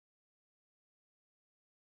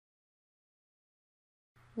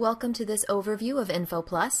Welcome to this overview of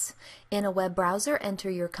Infoplus. In a web browser, enter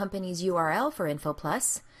your company's URL for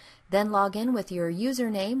Infoplus, then log in with your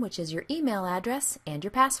username, which is your email address, and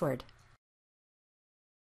your password.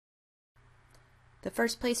 The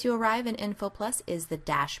first place you arrive in Infoplus is the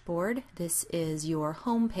dashboard. This is your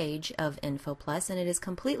home page of Infoplus, and it is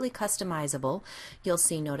completely customizable. You'll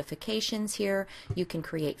see notifications here. You can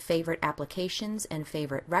create favorite applications and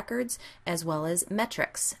favorite records, as well as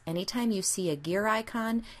metrics. Anytime you see a gear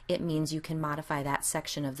icon, it means you can modify that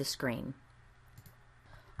section of the screen.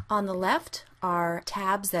 On the left are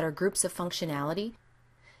tabs that are groups of functionality.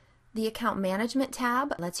 The Account Management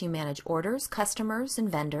tab lets you manage orders, customers,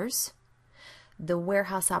 and vendors. The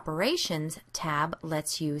Warehouse Operations tab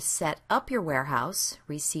lets you set up your warehouse,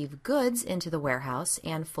 receive goods into the warehouse,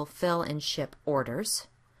 and fulfill and ship orders.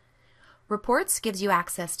 Reports gives you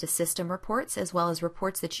access to system reports as well as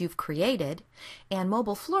reports that you've created. And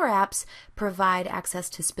mobile floor apps provide access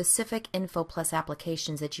to specific Infoplus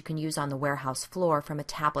applications that you can use on the warehouse floor from a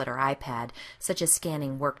tablet or iPad, such as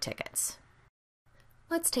scanning work tickets.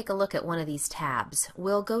 Let's take a look at one of these tabs.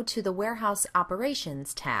 We'll go to the Warehouse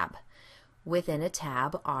Operations tab. Within a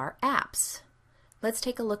tab are apps. Let's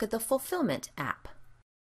take a look at the Fulfillment app.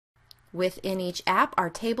 Within each app are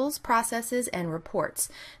tables, processes, and reports.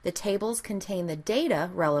 The tables contain the data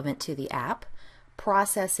relevant to the app,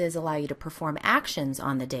 processes allow you to perform actions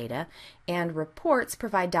on the data, and reports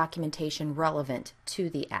provide documentation relevant to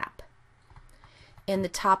the app. In the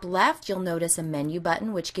top left, you'll notice a menu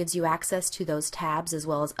button which gives you access to those tabs as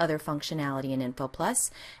well as other functionality in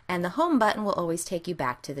Infoplus, and the home button will always take you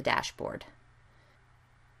back to the dashboard.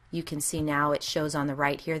 You can see now it shows on the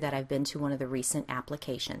right here that I've been to one of the recent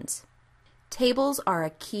applications. Tables are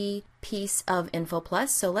a key piece of Infoplus,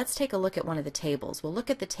 so let's take a look at one of the tables. We'll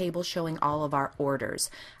look at the table showing all of our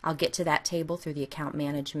orders. I'll get to that table through the Account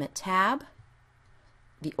Management tab,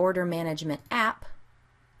 the Order Management app,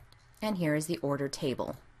 and here is the order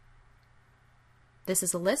table. This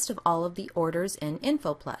is a list of all of the orders in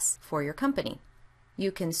Infoplus for your company.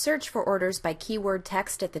 You can search for orders by keyword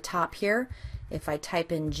text at the top here. If I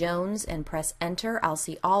type in Jones and press enter, I'll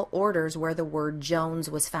see all orders where the word Jones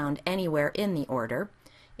was found anywhere in the order.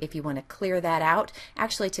 If you want to clear that out,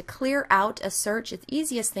 actually to clear out a search, the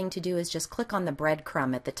easiest thing to do is just click on the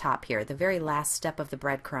breadcrumb at the top here. The very last step of the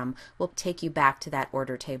breadcrumb will take you back to that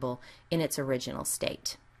order table in its original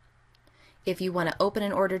state. If you want to open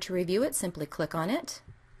an order to review it, simply click on it.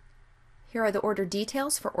 Here are the order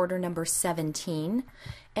details for order number 17.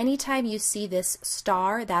 Anytime you see this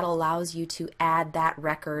star, that allows you to add that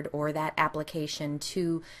record or that application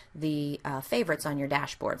to the favorites on your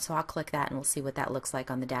dashboard. So I'll click that and we'll see what that looks like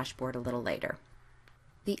on the dashboard a little later.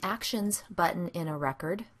 The Actions button in a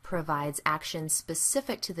record provides actions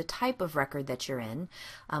specific to the type of record that you're in.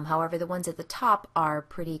 However, the ones at the top are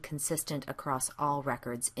pretty consistent across all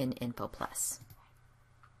records in Infoplus.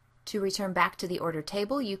 To return back to the order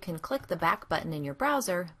table, you can click the back button in your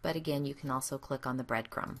browser, but again, you can also click on the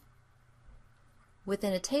breadcrumb.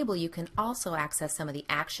 Within a table, you can also access some of the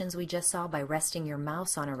actions we just saw by resting your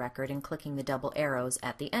mouse on a record and clicking the double arrows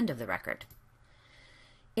at the end of the record.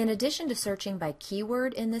 In addition to searching by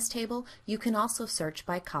keyword in this table, you can also search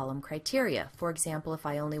by column criteria. For example, if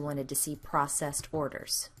I only wanted to see processed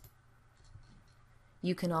orders.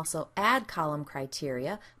 You can also add column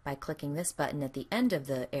criteria by clicking this button at the end of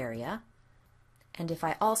the area. And if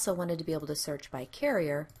I also wanted to be able to search by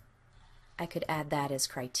carrier, I could add that as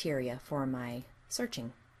criteria for my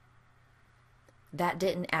searching. That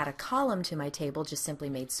didn't add a column to my table, just simply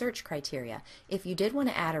made search criteria. If you did want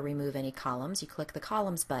to add or remove any columns, you click the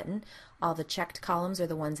Columns button. All the checked columns are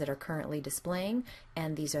the ones that are currently displaying,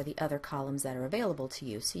 and these are the other columns that are available to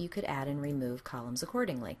you, so you could add and remove columns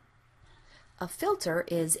accordingly. A filter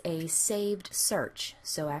is a saved search,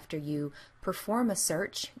 so after you perform a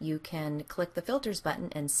search, you can click the Filters button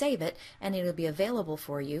and save it, and it'll be available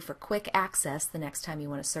for you for quick access the next time you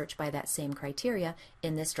want to search by that same criteria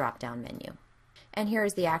in this drop-down menu. And here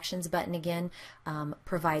is the Actions button again.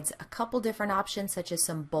 Provides a couple different options, such as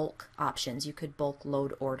some bulk options. You could bulk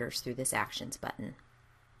load orders through this Actions button.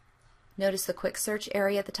 Notice the quick search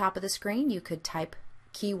area at the top of the screen. You could type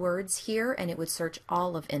keywords here and it would search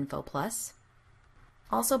all of Infoplus.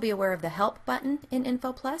 Also be aware of the Help button in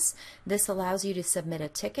Infoplus. This allows you to submit a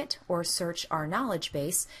ticket or search our knowledge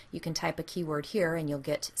base. You can type a keyword here and you'll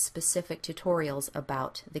get specific tutorials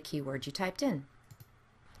about the keyword you typed in.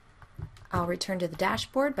 I'll return to the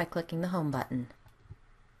dashboard by clicking the Home button.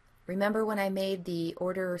 Remember when I made the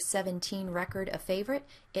Order 17 record a favorite?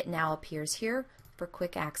 It now appears here for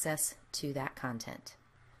quick access to that content.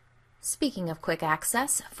 Speaking of quick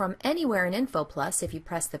access, from anywhere in Infoplus, if you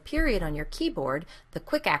press the period on your keyboard, the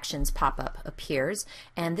Quick Actions pop-up appears,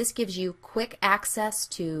 and this gives you quick access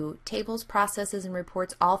to tables, processes, and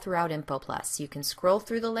reports all throughout Infoplus. You can scroll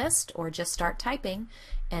through the list or just start typing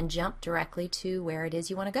and jump directly to where it is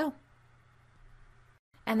you want to go.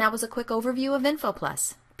 And that was a quick overview of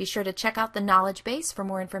Infoplus. Be sure to check out the knowledge base for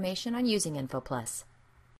more information on using Infoplus.